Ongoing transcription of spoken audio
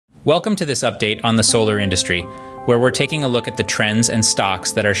Welcome to this update on the solar industry, where we're taking a look at the trends and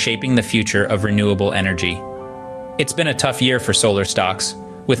stocks that are shaping the future of renewable energy. It's been a tough year for solar stocks,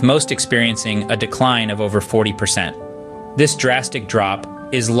 with most experiencing a decline of over 40%. This drastic drop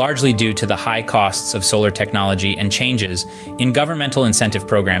is largely due to the high costs of solar technology and changes in governmental incentive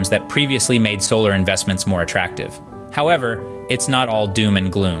programs that previously made solar investments more attractive. However, it's not all doom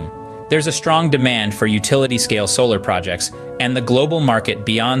and gloom. There's a strong demand for utility-scale solar projects, and the global market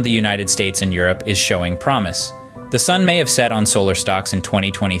beyond the United States and Europe is showing promise. The sun may have set on solar stocks in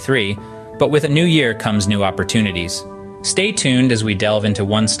 2023, but with a new year comes new opportunities. Stay tuned as we delve into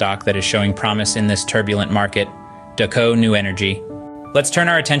one stock that is showing promise in this turbulent market, Daqo New Energy. Let's turn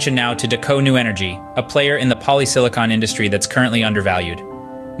our attention now to Daqo New Energy, a player in the polysilicon industry that's currently undervalued.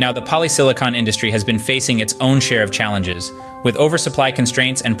 Now, the polysilicon industry has been facing its own share of challenges, with oversupply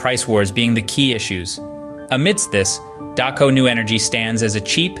constraints and price wars being the key issues. Amidst this, Daqo New Energy stands as a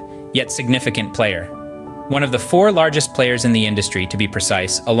cheap, yet significant player. One of the four largest players in the industry, to be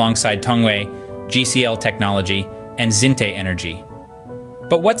precise, alongside Tongwei, GCL Technology, and Xinte Energy.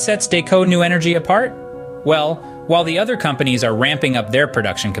 But what sets Daqo New Energy apart? Well, while the other companies are ramping up their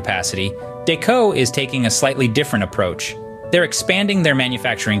production capacity, Daqo is taking a slightly different approach. They're expanding their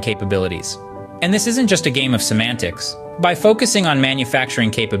manufacturing capabilities. And this isn't just a game of semantics. By focusing on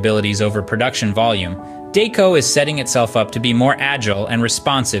manufacturing capabilities over production volume, Daqo is setting itself up to be more agile and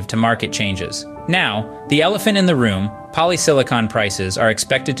responsive to market changes. Now, the elephant in the room, polysilicon prices are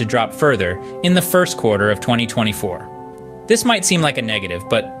expected to drop further in the first quarter of 2024. This might seem like a negative,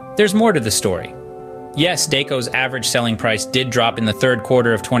 but there's more to the story. Yes, Daqo's average selling price did drop in the third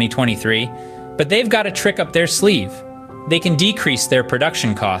quarter of 2023, but they've got a trick up their sleeve. They can decrease their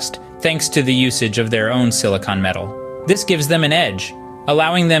production cost thanks to the usage of their own silicon metal. This gives them an edge,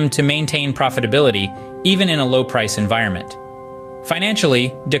 allowing them to maintain profitability even in a low-price environment. Financially,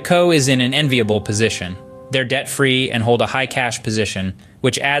 Daqo is in an enviable position. They're debt-free and hold a high cash position,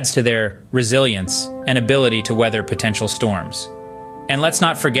 which adds to their resilience and ability to weather potential storms. And let's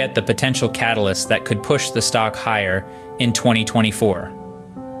not forget the potential catalysts that could push the stock higher in 2024.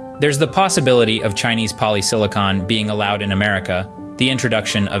 There's the possibility of Chinese polysilicon being allowed in America, the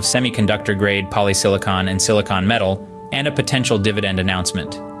introduction of semiconductor-grade polysilicon and silicon metal, and a potential dividend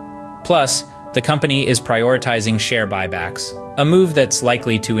announcement. Plus, the company is prioritizing share buybacks, a move that's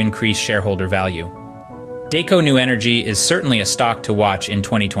likely to increase shareholder value. Daqo New Energy is certainly a stock to watch in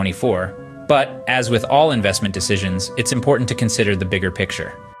 2024, but as with all investment decisions, it's important to consider the bigger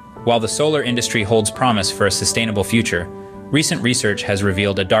picture. While the solar industry holds promise for a sustainable future, recent research has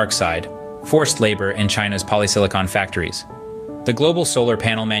revealed a dark side: forced labor in China's polysilicon factories. The global solar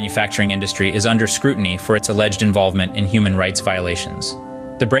panel manufacturing industry is under scrutiny for its alleged involvement in human rights violations.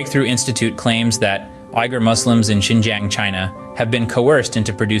 The Breakthrough Institute claims that Uyghur Muslims in Xinjiang, China, have been coerced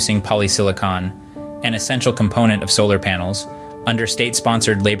into producing polysilicon, an essential component of solar panels, under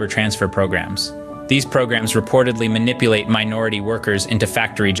state-sponsored labor transfer programs. These programs reportedly manipulate minority workers into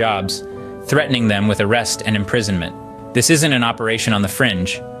factory jobs, threatening them with arrest and imprisonment. This isn't an operation on the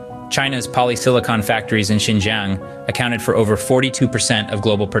fringe. China's polysilicon factories in Xinjiang accounted for over 42% of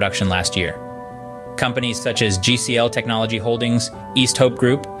global production last year. Companies such as GCL Technology Holdings, East Hope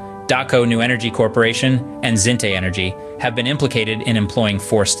Group, Daqo New Energy Corporation, and Xinte Energy have been implicated in employing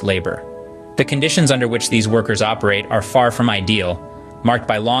forced labor. The conditions under which these workers operate are far from ideal, marked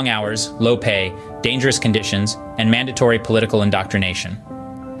by long hours, low pay, dangerous conditions, and mandatory political indoctrination.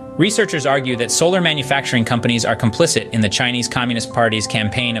 Researchers argue that solar manufacturing companies are complicit in the Chinese Communist Party's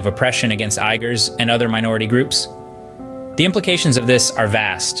campaign of oppression against Uyghurs and other minority groups. The implications of this are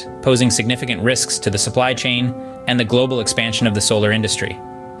vast, posing significant risks to the supply chain and the global expansion of the solar industry.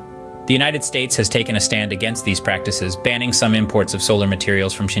 The United States has taken a stand against these practices, banning some imports of solar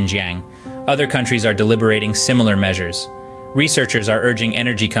materials from Xinjiang. Other countries are deliberating similar measures. Researchers are urging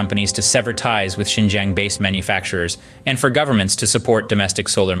energy companies to sever ties with Xinjiang-based manufacturers and for governments to support domestic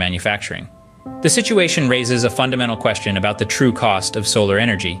solar manufacturing. The situation raises a fundamental question about the true cost of solar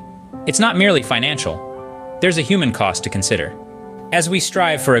energy. It's not merely financial. There's a human cost to consider. As we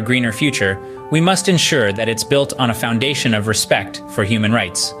strive for a greener future, we must ensure that it's built on a foundation of respect for human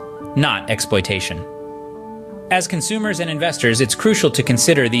rights, not exploitation. As consumers and investors, it's crucial to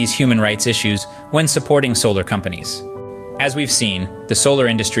consider these human rights issues when supporting solar companies. As we've seen, the solar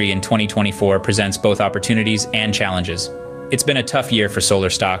industry in 2024 presents both opportunities and challenges. It's been a tough year for solar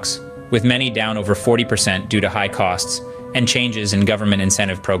stocks, with many down over 40% due to high costs and changes in government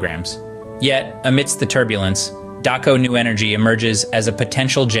incentive programs. Yet, amidst the turbulence, Daqo New Energy emerges as a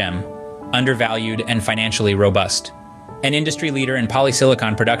potential gem, undervalued and financially robust. An industry leader in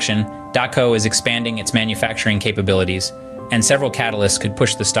polysilicon production, Daqo is expanding its manufacturing capabilities, and several catalysts could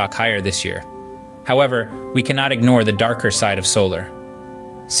push the stock higher this year. However, we cannot ignore the darker side of solar.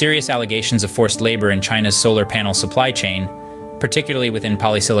 Serious allegations of forced labor in China's solar panel supply chain, particularly within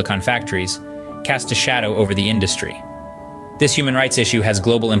polysilicon factories, cast a shadow over the industry. This human rights issue has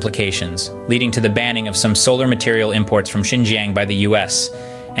global implications, leading to the banning of some solar material imports from Xinjiang by the US,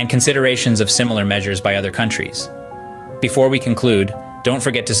 and considerations of similar measures by other countries. Before we conclude, don't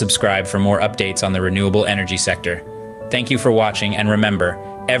forget to subscribe for more updates on the renewable energy sector. Thank you for watching, and remember,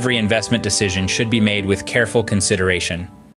 every investment decision should be made with careful consideration.